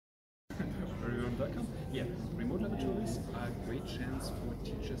welcome. Yeah, remote laboratories are a great chance for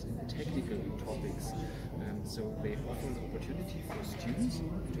teachers in technical topics. So they offer the opportunity for students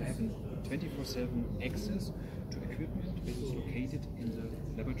to have 24/7 access to equipment that is located in the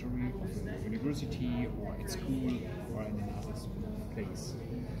laboratory of a university or at school or in another place.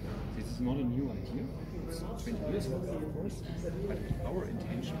 This is not a new idea. It's 20 years old, of course, but our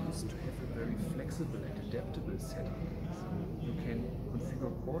intention is to have a very flexible and adaptable setup. You can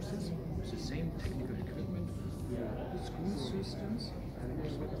configure courses with the same technical equipment for school systems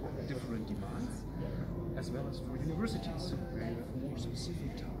with different demands, as well as for universities where you have more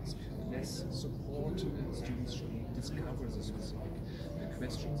specific tasks, less support, students should discover the specific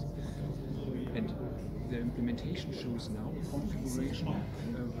questions. And the implementation shows now a configuration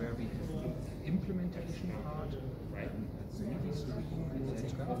where we have implementation part, right?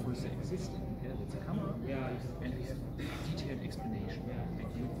 That offers the existing, that's a camera, and we have detailed explanation. And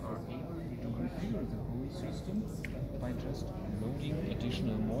you are able to configure the whole system by just loading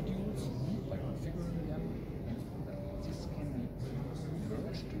additional modules, by configuring them, and this can be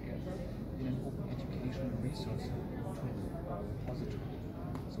merged together in an open educational resource repository.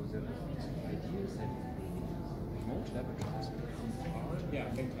 So the idea is that remote laboratories become part of the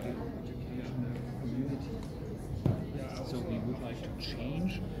educational community. So we would like to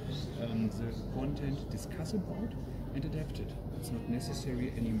change the content discussed about and adapt it. It's not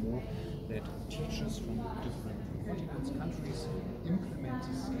necessary anymore that teachers from different continents, countries implement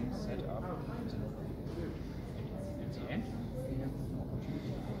the same setup. At the end, we have an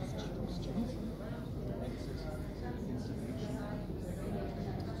opportunity for students to access the installation.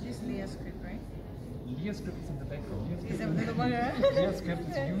 This is LearScript, right? LearScript is in the background. LearScript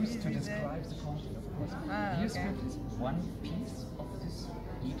is used to describe the content, of course. LearScript is one piece of this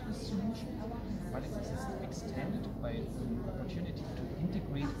edrys solution, but it is extended by an opportunity to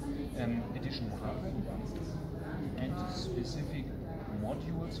integrate additional hardware devices and specific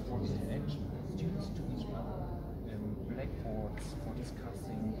modules for interaction with students to each other, blackboards for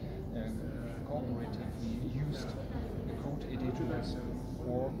discussing, cooperatively used code editors,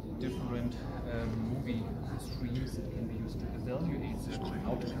 or different movie streams that can be used to evaluate the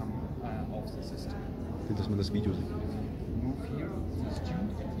outcome of the system. Dass man das Video sieht. Move here, the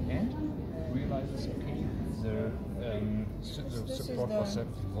student at the end realizes, okay, the support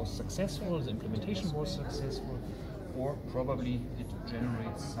was successful, the implementation was successful, or probably it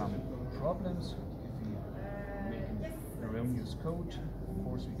generates some problems. If we make an erroneous code, of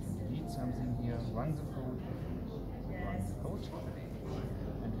course we can delete something here, run the code,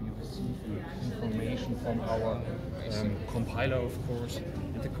 and we receive information from our compiler, of course.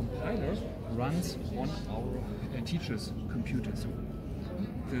 And the compiler runs on our teacher's computer. So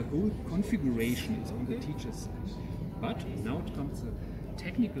the whole configuration is on the teacher's side. But now it comes a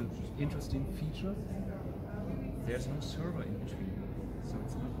technical interesting feature. There's no server in between. So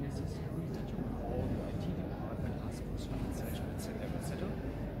it's not necessary that you call the IT department, ask for certain etc.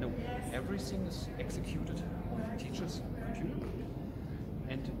 No, everything is executed on the teacher's computer.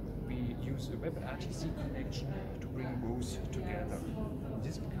 And we use a WebRTC connection to bring both together.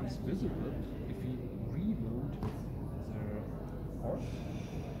 This becomes visible if we reload the port.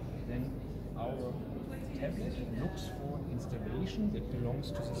 Then our tablet looks for an installation that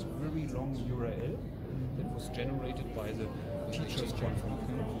belongs to this very long URL that was generated by the teacher's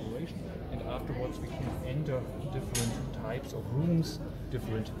configuration. And afterwards we can enter different types of rooms,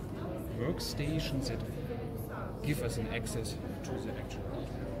 different workstations that give us an access to the actual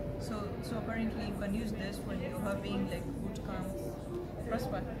data. So apparently you can use this when you're having like bootcamp,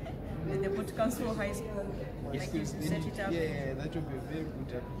 Prosper, the bootcamps for high school, yes, like you set it up. Yeah, that would be a very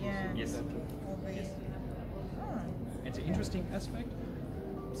good application. Yes. And the interesting aspect,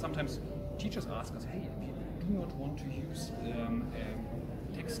 sometimes teachers ask us, hey, we do not want to use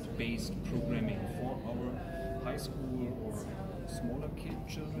text-based programming for our high school or smaller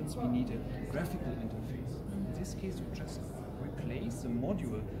children, we need a graphical interface. In this case, we just replace the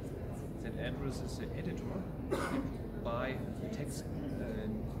module that addresses the editor by a text,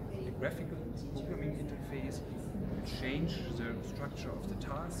 a graphical programming interface, change the structure of the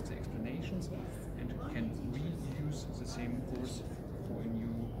tasks, the explanations, and can reuse the same course for a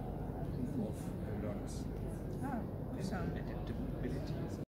new group of learners. Awesome. Adaptability is